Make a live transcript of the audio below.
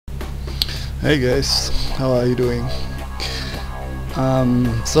Hey guys, how are you doing?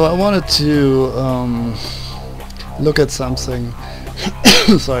 So I wanted to look at something,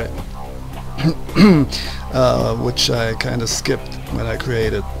 sorry, which I kind of skipped when I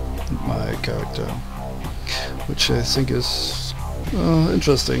created my character, which I think is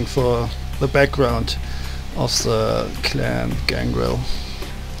interesting for the background of the clan Gangrel,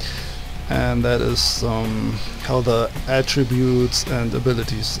 and that is how the attributes and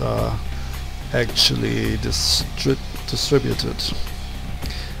abilities are actually distributed,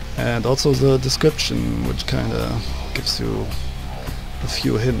 and also the description, which kind of gives you a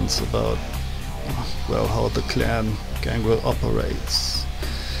few hints about well, how the clan Gangrel operates.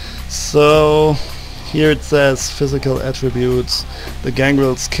 So here it says physical attributes. The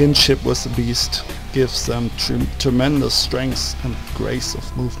Gangrel's kinship with the beast gives them tremendous strength and grace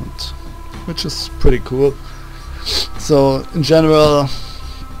of movement, which is pretty cool. So in general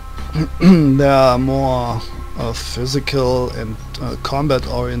there are more physical and combat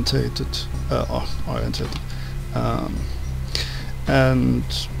oriented, and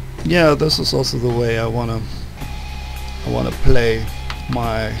yeah, this is also the way I wanna play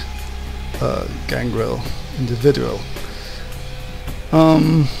my Gangrel individual.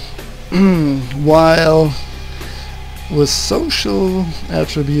 While with social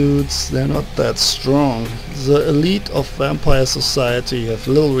attributes, they're not that strong. The elite of vampire society have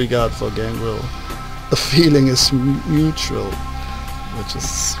little regard for Gangrel. The feeling is mutual, which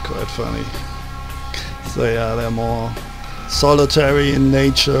is quite funny. So yeah, they're more solitary in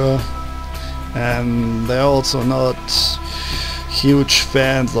nature, and they're also not huge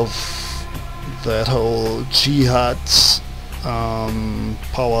fans of that whole jihad,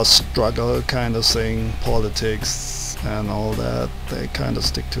 power struggle kind of thing, politics and all that. They kind of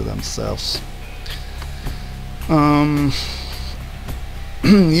stick to themselves.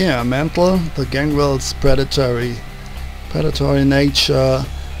 Yeah, mental. The Gangrel's predatory nature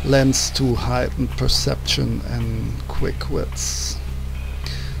lends to heightened perception and quick wits.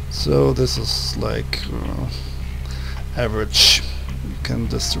 So this is like average. You can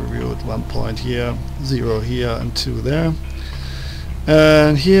distribute 1 point here, 0 here, and 2 there.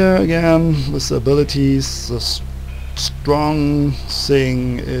 And here again, with the abilities, the strong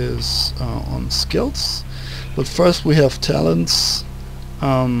thing is on skills. But first we have talents,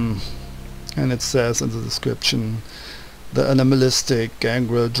 and it says in the description, the animalistic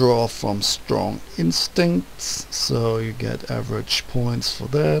Gangrel draw from strong instincts, so you get average points for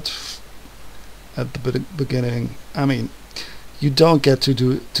that at the beginning. I mean, you don't get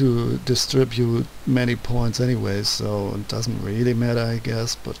to distribute many points anyway, so it doesn't really matter, I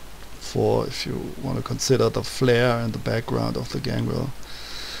guess, but if you want to consider the flair and the background of the Gangrel,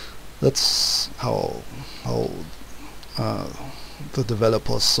 that's how the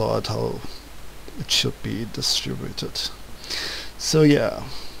developers thought how it should be distributed. So yeah,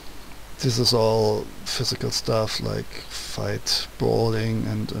 this is all physical stuff like fight, brawling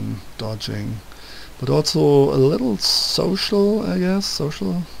and dodging, but also a little social, I guess,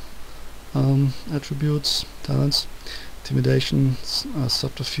 social attributes, talents, intimidation,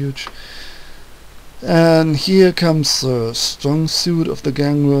 subterfuge. And here comes the strong suit of the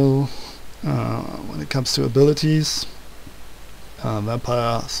Gangrel. When it comes to abilities,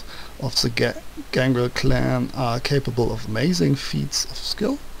 vampires of the Gangrel clan are capable of amazing feats of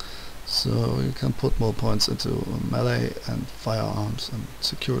skill, so you can put more points into melee and firearms and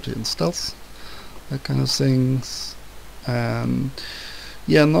security and stealth, that kind of things. And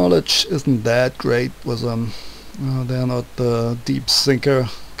yeah, knowledge isn't that great with them. They're not the deep thinker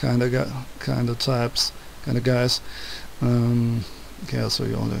kind of types, kind of guys. Yeah, so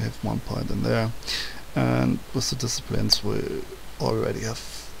you only have 1 point in there. And with the disciplines, we already have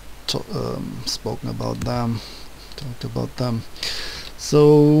spoken about them, talked about them.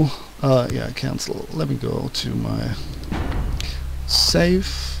 So yeah, cancel. Let me go to my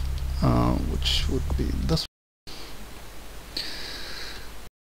save, which would be this one.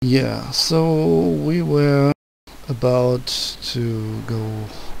 Yeah, so we were about to go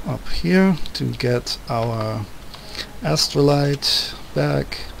up here to get our Astrolite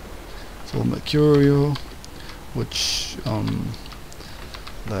back for Mercurio, which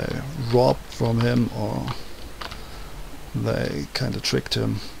they robbed from him, or they kind of tricked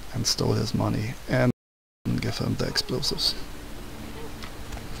him and stole his money and give him the explosives.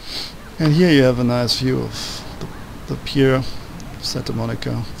 And here you have a nice view of the pier, Santa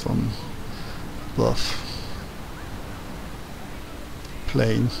Monica, from above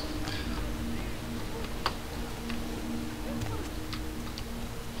plane.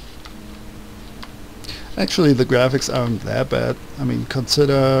 Actually, the graphics aren't that bad. I mean,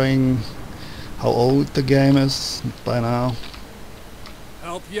 considering how old the game is by now.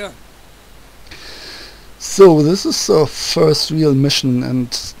 Help you? So this is our first real mission,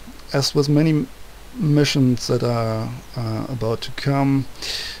 and as with many missions that are about to come,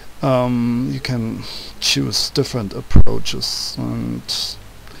 you can choose different approaches, and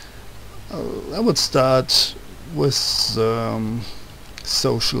I would start with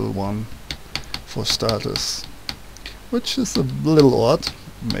social one for starters, which is a little odd,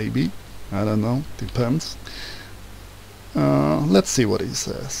 maybe, I don't know, depends. Let's see what he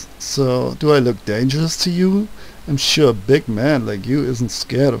says. So, do I look dangerous to you? I'm sure a big man like you isn't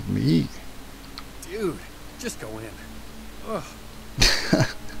scared of me. Dude, just go in. Ugh.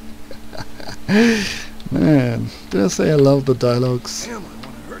 Man, did I say I love the dialogues? Damn, I want to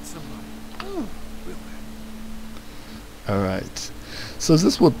hurt somebody. Oh, real bad. Alright, so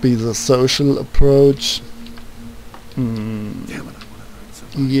this would be the social approach. Damn it, I want to hurt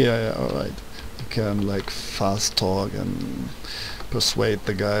somebody. Yeah, alright. You can like fast talk and persuade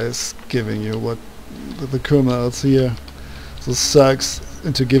the guys giving you what the criminals here, the thugs,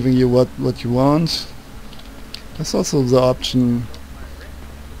 into giving you what you want. There's also the option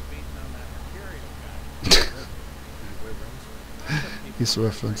he's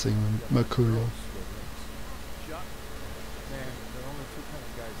referencing Mercurial.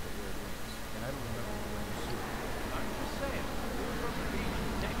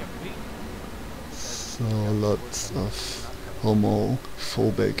 So lots of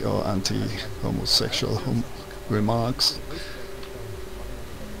homophobic or anti-homosexual remarks.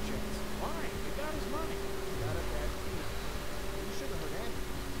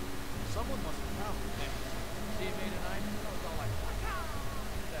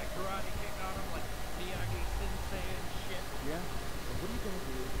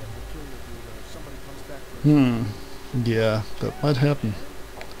 Yeah, that might happen.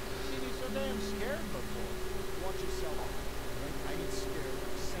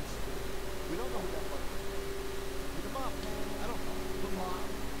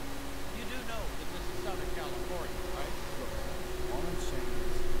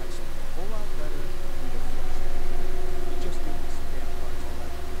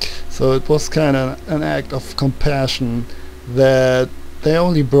 So it was kind of an act of compassion that they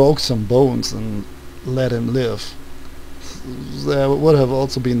only broke some bones and let him live. There would have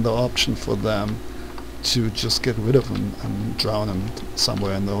also been the option for them to just get rid of him and drown him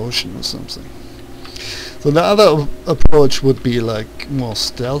somewhere in the ocean or something. So the other approach would be like more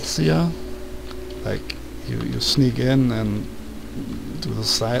stealthier, like you sneak in and do the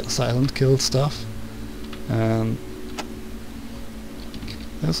silent kill stuff. And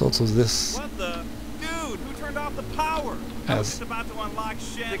there's also this. What the? Dude, who turned off the power? I was just about to unlock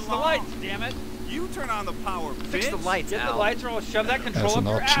Shen. Fix the lights, damn it! You turn on the power, bitch. Fix the lights, Get the lights or I'll shove that control That's up an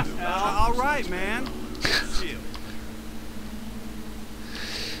your option. ass, Al. All right, man. Chill.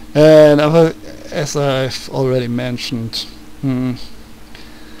 And as I've already mentioned,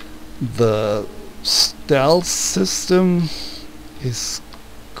 the stealth system is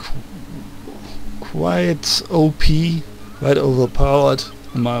quite OP, quite overpowered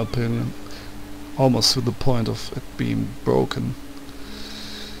in my opinion, almost to the point of it being broken.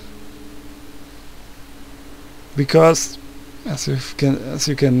 Because as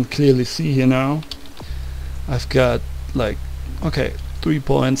you can clearly see here now, I've got like 3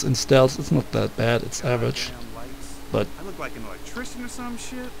 points in stealth. It's not that bad, it's average. But I look like an electrician or some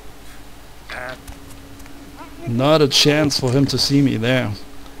shit. Not a chance for him to see me there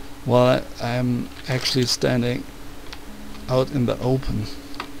while I'm actually standing out in the open.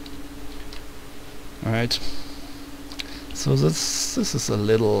 Alright. So this is a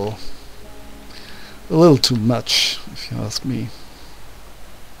little too much, if you ask me.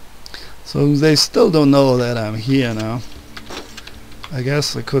 So they still don't know that I'm here now. I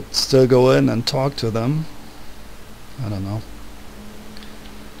guess I could still go in and talk to them. I don't know.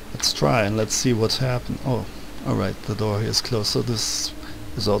 Let's try and let's see what's happened. Oh, alright, the door here is closed, so this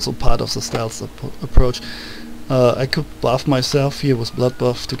is also part of the stealth approach. I could buff myself here with blood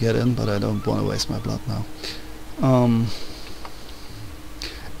buff to get in, but I don't want to waste my blood now.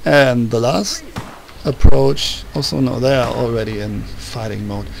 And the last approach, also no, they are already in fighting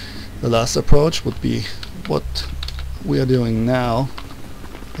mode. The last approach would be what we are doing now,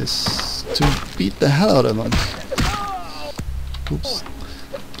 is to beat the hell out of them. Oops.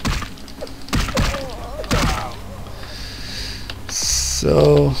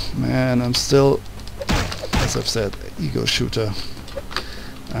 So, man, I'm still, as I've said, ego shooter.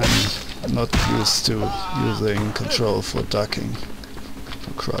 I'm not used to using control for ducking,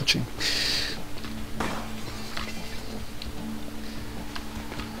 for crouching.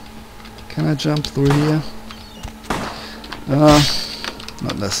 Can I jump through here?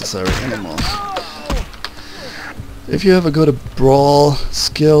 Not necessary anymore. If you have a good brawl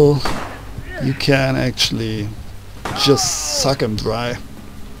skill, you can actually just suck him dry.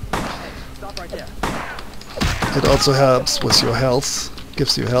 It also helps with your health,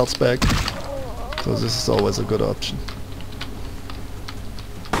 gives you health back, so this is always a good option.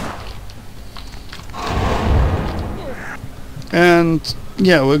 And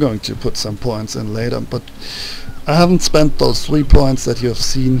yeah, we're going to put some points in later, but I haven't spent those 3 points that you have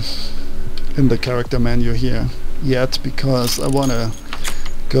seen in the character menu here yet, because I want to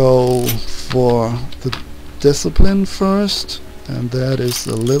go for the discipline first, and that is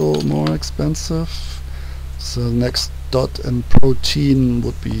a little more expensive. So next dot and protein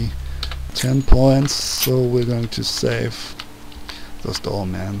would be 10 points, so we're going to save those doll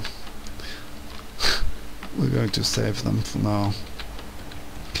man. We're going to save them for now.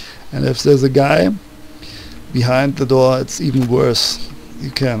 And if there's a guy behind the door, it's even worse.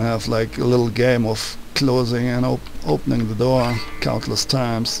 You can have like a little game of closing and opening the door countless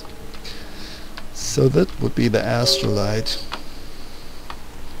times. So that would be the astrolite.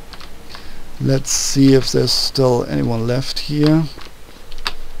 Let's see if there's still anyone left here.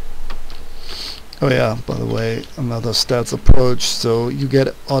 Oh yeah, by the way, another stats approach, so you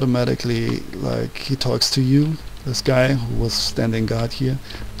get automatically, like, he talks to you, this guy who was standing guard here,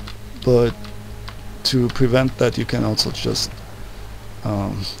 but to prevent that you can also just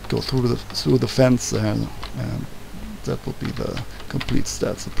go through the fence there, and that would be the complete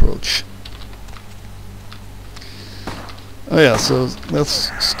stats approach. Oh yeah, so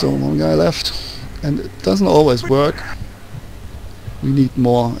there's still one guy left, and it doesn't always work. We need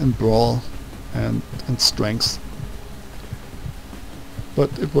more in brawl and strength, but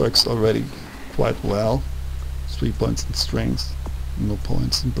it works already quite well. 3 points in strength, no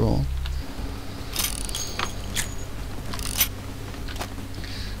points in brawl.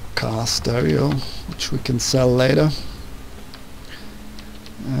 Car stereo, which we can sell later,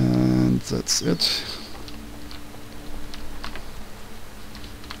 and that's it.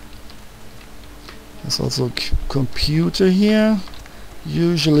 There's also a computer here.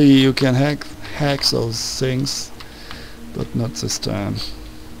 Usually you can hack those things, but not this time.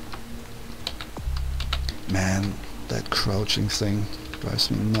 Man, that crouching thing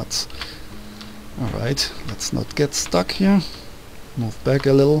drives me nuts. Alright, let's not get stuck here. Move back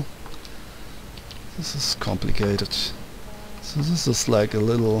a little. This is complicated. So this is like a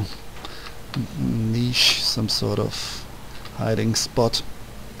little niche, some sort of hiding spot.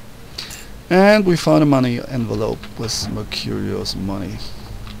 And we found a money envelope with Mercurio's money.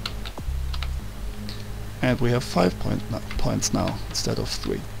 And we have 5 points now instead of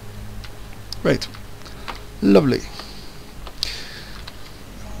 3. Great. Lovely.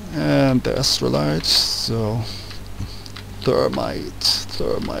 And the astrolite, so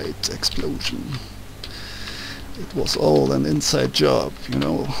thermite explosion. It was all an inside job, you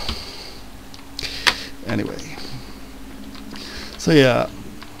know. Anyway. So yeah.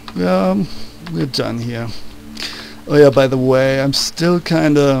 We're done here. Oh yeah, by the way, I'm still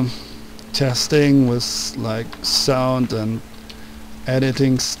kinda testing with like sound and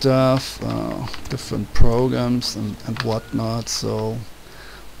editing stuff, different programs and whatnot, so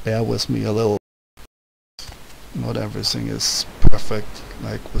bear with me a little. Not everything is perfect,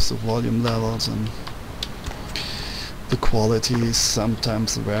 like with the volume levels, and the quality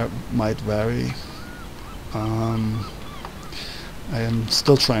sometimes might vary. I am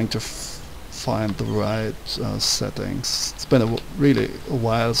still trying to find the right settings. It's been really a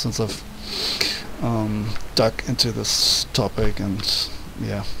while since I've dug into this topic, and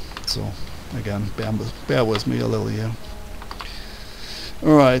yeah, so again, bear with me a little here.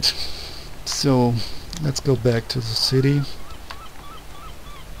 Alright, so let's go back to the city.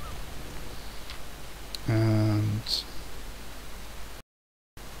 And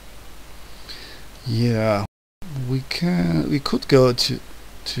yeah, we could go to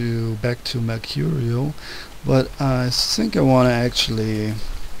back to Mercurio, but I think I want to actually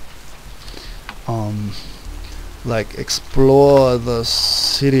like explore the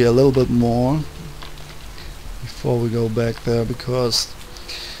city a little bit more before we go back there, because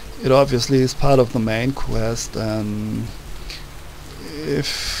it obviously is part of the main quest, and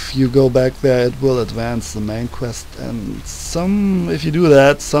if you go back there it will advance the main quest, and if you do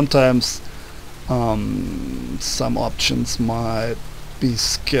that, sometimes some options might be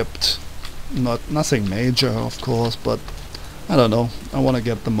skipped. Nothing major, of course, but I don't know, I want to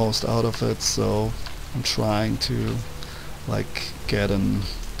get the most out of it, so I'm trying to like get an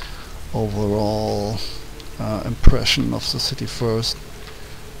overall impression of the city first,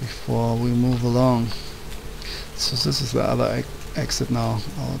 before we move along. So this is the other exit now,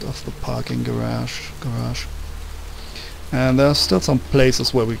 out of the parking garage. And there are still some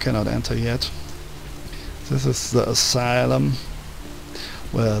places where we cannot enter yet. This is the asylum,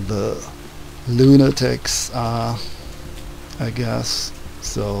 where the lunatics are, I guess.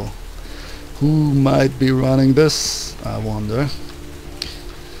 So who might be running this, I wonder.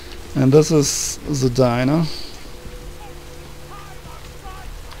 And this is the diner.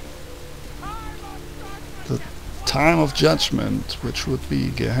 The time of judgment, which would be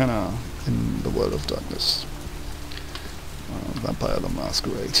Gehenna in the world of darkness. Vampire the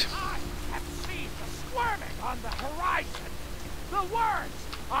Masquerade. I have seen the squirming on the horizon. The words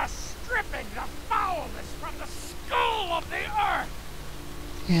are stripping the foulness from the skull of the earth.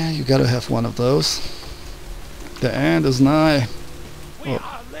 Yeah, you gotta have one of those. The end is nigh. We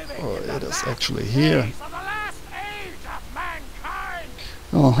are living in the It is last actually here. days of the last age of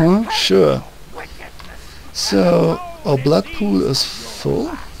mankind. Sure. Wickedness. So our blood pool is full,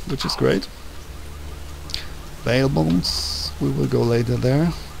 which is great. Veil bombs, we will go later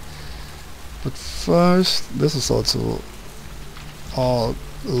there. But first, this is also all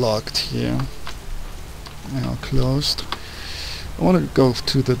locked here. Now closed. I want to go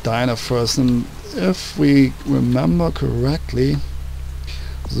to the diner first, and if we remember correctly,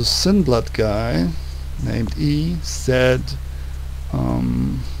 the Sinblood guy named E said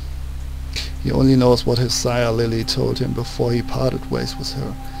he only knows what his sire Lily told him before he parted ways with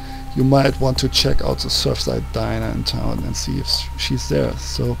her. You might want to check out the Surfside Diner in town and see if she's there.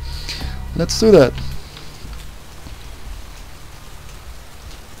 So let's do that.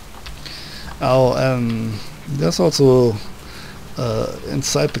 There's also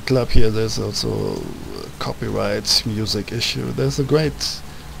inside the club here, there's also a copyright music issue. There's a great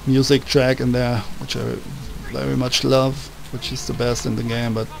music track in there which I very much love, which is the best in the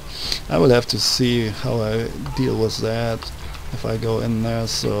game, but I will have to see how I deal with that if I go in there.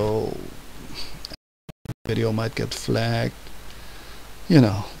 So video might get flagged, you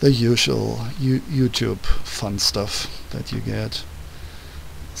know, the usual YouTube fun stuff that you get.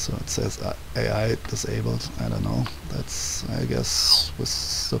 So it says AI disabled. I don't know, that's, I guess, with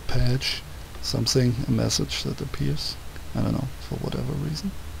the patch something, a message that appears, I don't know, for whatever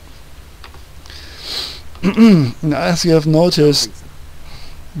reason. As you have noticed,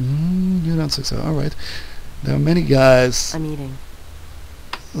 you don't think so, alright. There are many guys, I'm eating.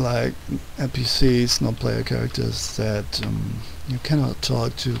 like NPCs, non-player characters, that you cannot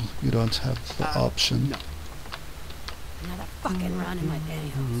talk to. You don't have the option. No. Another fucking run in my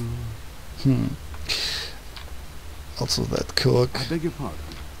pantyhose. Also that cook, I beg your pardon.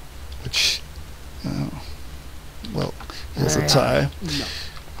 which, well, he has a tie, No.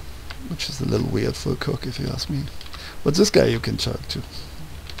 which is a little weird for a cook if you ask me. But this guy you can talk to.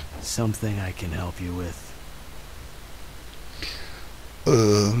 Something I can help you with.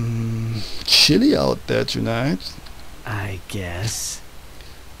 Chilly out there tonight. I guess.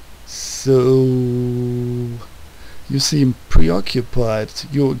 So you seem preoccupied.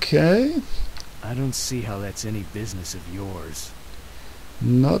 You okay? I don't see how that's any business of yours.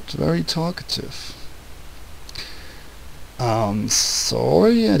 Not very talkative.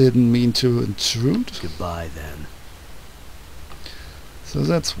 Sorry, I didn't mean to intrude. Goodbye then. So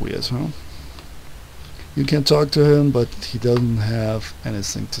that's weird, huh? You can talk to him, but he doesn't have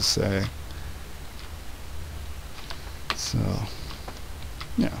anything to say. So,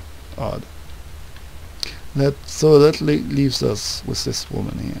 yeah, odd. So that leaves us with this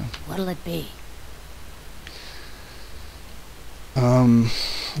woman here. What'll it be?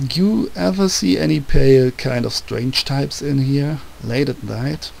 You ever see any pale kind of strange types in here late at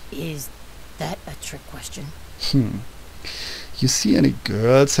night? Is that a trick question? You see any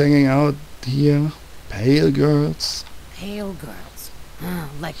girls hanging out here? Pale girls? Pale girls. Oh,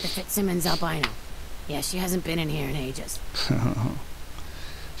 like the Fitzsimmons albino. Yeah, she hasn't been in here in ages.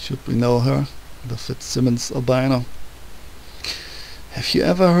 Should we know her? The Fitzsimmons albino. Have you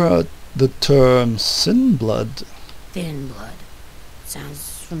ever heard the term sin blood? Thin blood.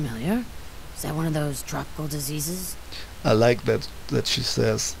 Sounds familiar. Is that one of those tropical diseases? I like that she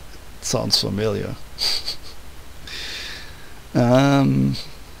says it sounds familiar.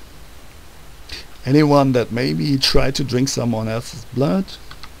 Anyone that maybe tried to drink someone else's blood?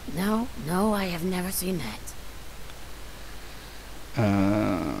 No, I have never seen that.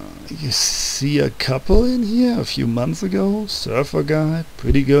 You see a couple in here a few months ago? Surfer guy,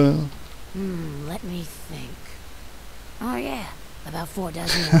 pretty girl. Let me think. Oh yeah, about 4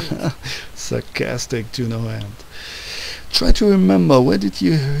 dozen a week. Sarcastic to no end. Try to remember, where did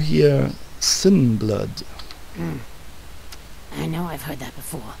you hear sin blood? I know I've heard that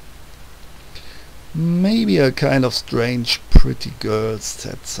before. Maybe a kind of strange pretty girl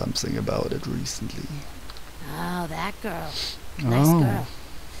said something about it recently. Oh, that girl. Nice Oh. girl.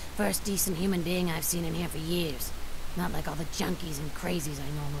 First decent human being I've seen in here for years. Not like all the junkies and crazies I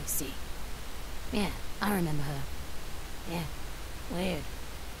normally see. Yeah, I remember her. Yeah, weird.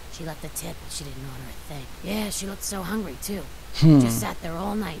 She left a tip, but she didn't order a thing. Yeah, she looked so hungry, too. Just sat there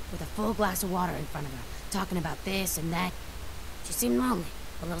all night with a full glass of water in front of her, talking about this and that. She seemed lonely,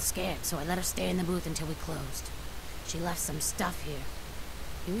 a little scared, so I let her stay in the booth until we closed. She left some stuff here.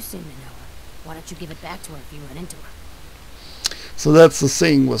 You seem to know her. Why don't you give it back to her if you run into her? So that's the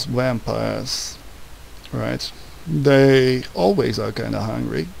thing with vampires, right? They always are kind of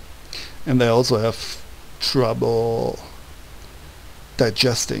hungry, and they also have trouble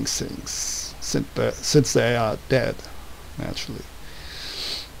digesting things since they are dead, naturally.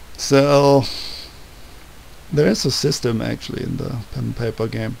 So there is a system actually in the pen and paper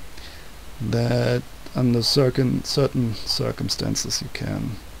game that under certain circumstances you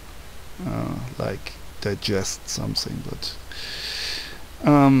can like digest something, but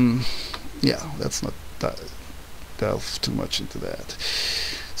yeah, let's not delve too much into that.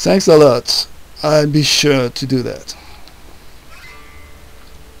 Thanks a lot. I'll be sure to do that.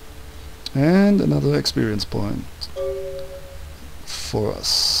 And another experience point for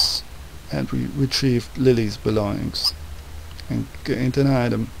us. And we retrieved Lily's belongings and gained an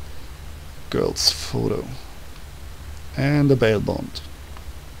item, girl's photo, and a bail bond.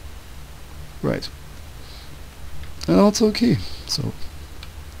 Right. And also a key. So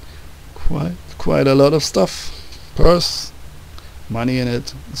quite a lot of stuff. Purse, money in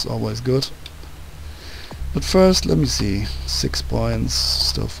it is always good. But first, let me see. 6 points,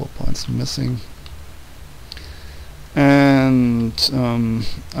 still 4 points missing. And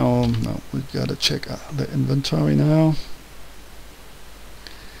oh no, we gotta check out the inventory now.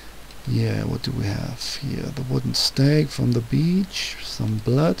 Yeah, what do we have here? The wooden stake from the beach, some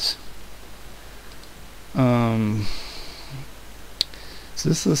blood.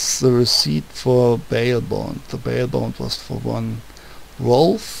 This is the receipt for bail bond. The bail bond was for one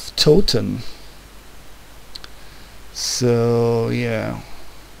Rolf Toten. So yeah,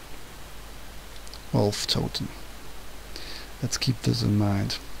 Rolf Toten. Let's keep this in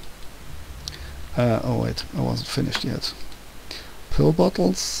mind. Oh wait, I wasn't finished yet. Pill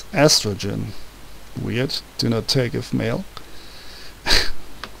bottles, estrogen. Weird. Do not take if male.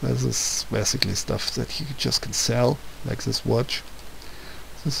 This is basically stuff that you just can sell, like this watch.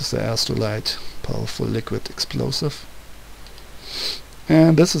 This is the Astrolite, powerful liquid explosive.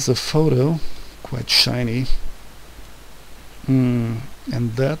 And this is a photo, quite shiny. And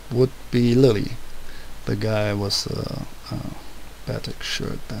that would be Lily, the guy with a batik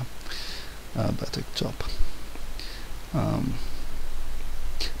shirt there, batik top. A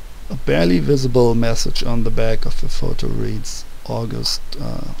barely visible message on the back of the photo reads August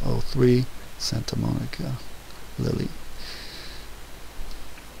 03, Santa Monica, Lily.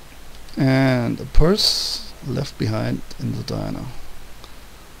 And a purse left behind in the diner.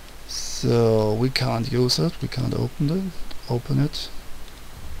 So we can't use it, we can't open it.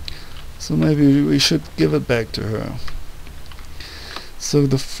 So maybe we should give it back to her. So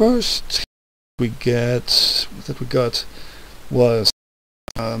the first we got was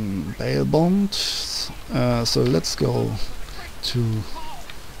bail bond. So let's go to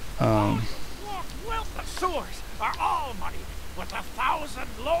The sewers are all money with 1,000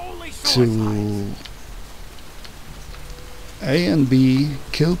 lowly suicides. to A and B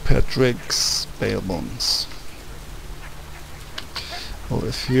Kilpatrick's bail bonds. Oh,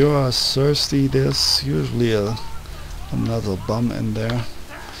 if you are thirsty, there's usually another bum in there,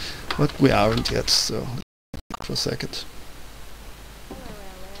 but we aren't yet, so for a second.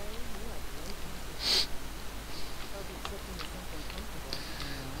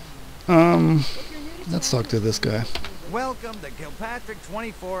 Let's talk to this guy. Welcome to Kilpatrick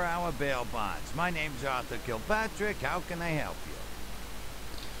 24-hour bail bonds. My name's Arthur Kilpatrick. How can I help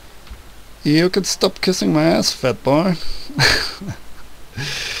you? You can stop kissing my ass, fat boy.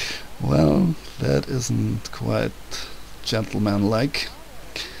 Well, that isn't quite gentleman-like.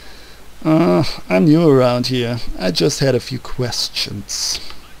 I'm new around here. I just had a few questions.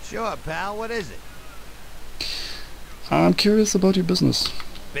 Sure, pal. What is it? I'm curious about your business.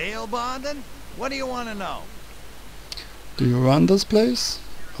 Bail bonding? What do you want to know? Do you run this place?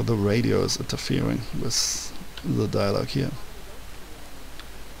 Or the radio is interfering with the dialogue here?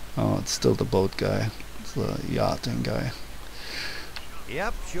 Oh, it's still the boat guy. It's the yachting guy.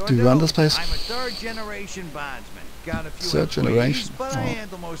 Yep, sure Do you run this place? I'm a third-generation bondsman. Got a few Third employees, generation? but I Oh.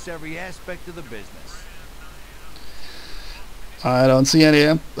 handle most every aspect of the business. I don't see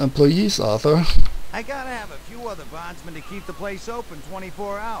any employees, Arthur. I gotta have a few other bondsmen to keep the place open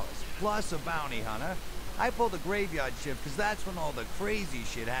 24 hours, plus a bounty hunter. I pull the graveyard shift because that's when all the crazy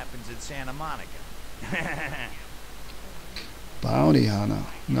shit happens in Santa Monica. Bounty hunter.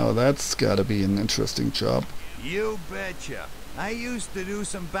 No, that's gotta be an interesting job. You betcha. I used to do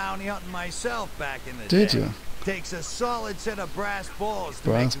some bounty hunting myself back in the day. Did you? Takes a solid set of brass balls to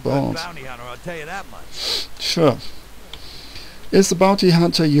Brass make a balls. good bounty hunter, I'll tell you that much. Sure. Is the bounty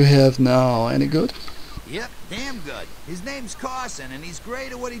hunter you have now any good? Yep, damn good. His name's Carson, and he's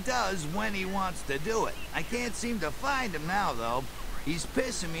great at what he does when he wants to do it. I can't seem to find him now, though. He's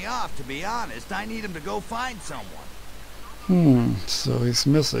pissing me off, to be honest. I need him to go find someone. So he's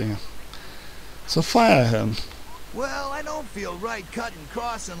missing. So fire him. Well, I don't feel right cutting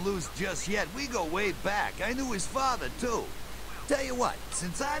Carson loose just yet. We go way back. I knew his father, too. Tell you what,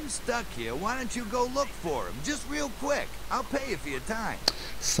 since I'm stuck here, why don't you go look for him? Just real quick. I'll pay you for your time.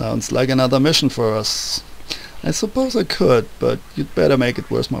 Sounds like another mission for us. I suppose I could, but you'd better make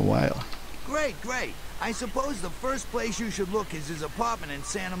it worth my while. Great, great. I suppose the first place you should look is his apartment in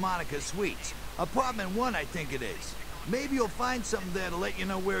Santa Monica Suites. Apartment 1, I think it is. Maybe you'll find something there to let you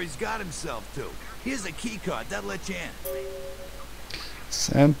know where he's got himself to. Here's a key card. That'll let you in.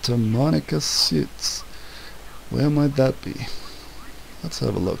 Santa Monica Suites. Where might that be? Let's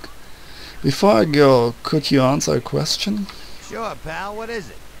have a look. Before I go, could you answer a question? Sure, pal. What is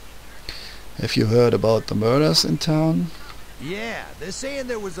it? Have you heard about the murders in town? Yeah, they're saying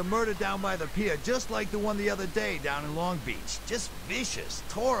there was a murder down by the pier, just like the one the other day down in Long Beach. Just vicious.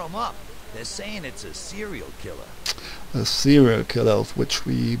 Tore 'em up. They're saying it's a serial killer. A serial killer of which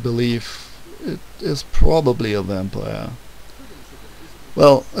we believe it is probably a vampire.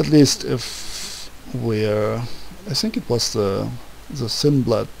 Well, at least if we're... I think it was the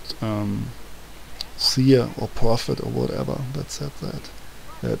Sinblood seer or prophet or whatever that said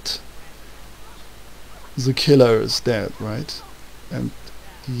that the killer is dead, right? And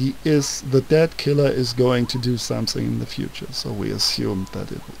the dead killer is going to do something in the future, so we assume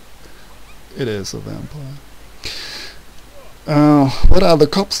that it is a vampire. What are the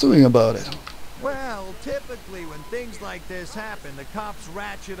cops doing about it? Well, typically when things like this happen, the cops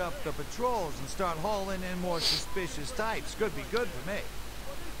ratchet up the patrols and start hauling in more suspicious types. Could be good for me.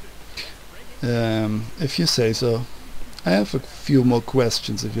 If you say so. I have a few more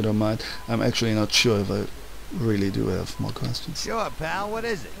questions, if you don't mind. I'm actually not sure if I really do have more questions. Sure, pal. What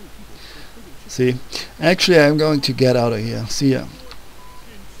is it? See, actually I'm going to get out of here. See ya.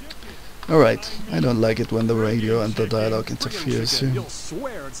 Alright, I don't like it when the radio and the dialogue interferes here. You'll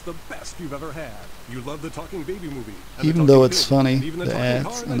swear it's the best you've ever had. You love the Talking Baby movie. Even though it's funny, the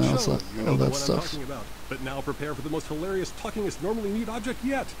ads and all that stuff. But now prepare for the most hilarious, talkingest, normally neat object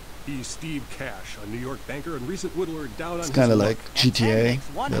yet. He's Steve Cash, a New York banker and recent whittler down on his It's kind of luck. like GTA.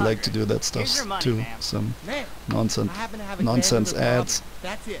 They like to do that stuff too. Some nonsense ads.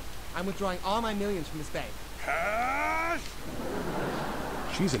 That's it. I'm withdrawing all my millions from this bank. Cash!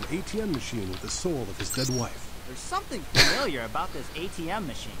 She's an ATM machine with the soul of his dead wife. There's something familiar about this ATM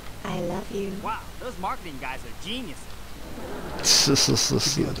machine. I love you. Wow, those marketing guys are geniuses.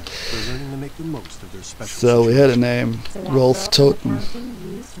 Together, they're learning to make the most of their special So we had a name, Rolf Toten.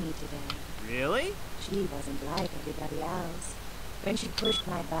 Used me today. Really? She wasn't like everybody else. When she pushed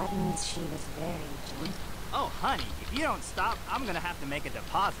my buttons, she was very gentle. Oh, honey, if you don't stop, I'm gonna have to make a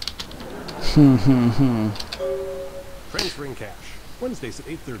deposit. Transferring cash. Wednesdays at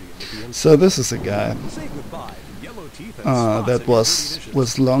 8:30 in the PM. So this is a guy Say goodbye to yellow teeth and spots that in was your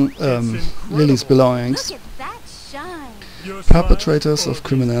with long Lily's belongings. Look at that shine. Perpetrators of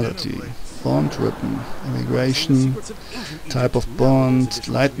criminality, bond-written, immigration, type of bond,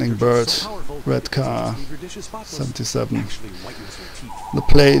 lightning bird, red car, 77. The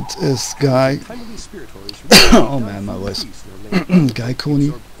plate is Guy. Oh man, my voice. Guy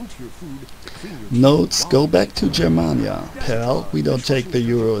Coney. Notes, go back to Germania, pal. We don't take the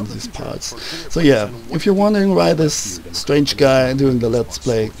euro in these parts. So yeah, if you're wondering why this strange guy doing the Let's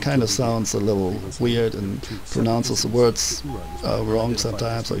Play kind of sounds a little weird and pronounces the words wrong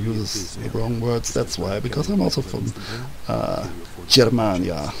sometimes or uses the wrong words, that's why. Because I'm also from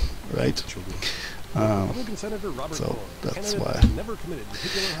Germania, right? So that's why.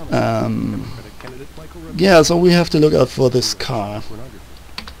 Yeah, so we have to look out for this car.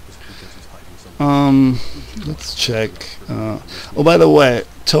 Let's check. Oh, by the way,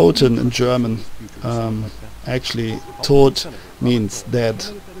 Toten in German, actually, Tod means dead.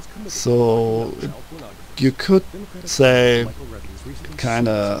 So you could say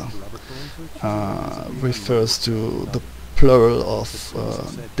kinda refers to the plural of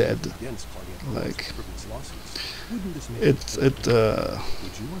dead. Like, it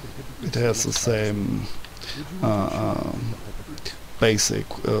has the same basic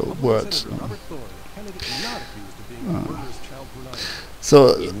word.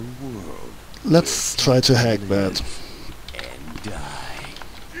 So let's try to hack that.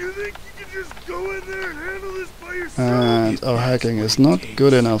 And our hacking is not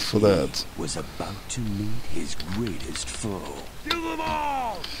good enough for that. Was about to meet his greatest foe. Kill them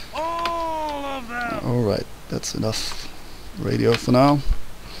all of them. Alright, that's enough radio for now.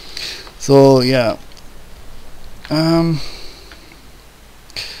 So yeah, go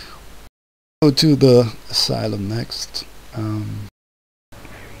to the asylum next.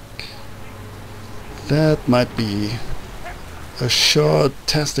 That might be a short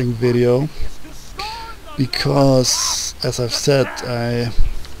testing video, because as I've said, I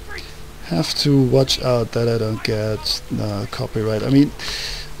have to watch out that I don't get copyright. I mean,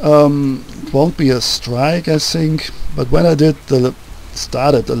 it won't be a strike, I think, but when I did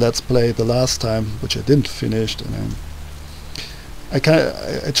started the Let's Play the last time, which I didn't finish, and I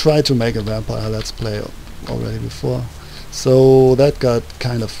tried to make a vampire Let's Play already before, so that got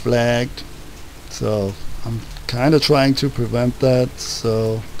kind of flagged. So I'm kind of trying to prevent that.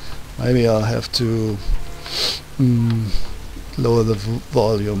 So maybe I'll have to lower the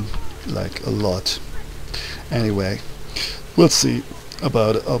volume like a lot. Anyway, we'll see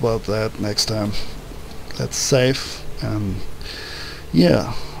about that next time. Let's save, and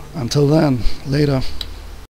yeah, until then, later.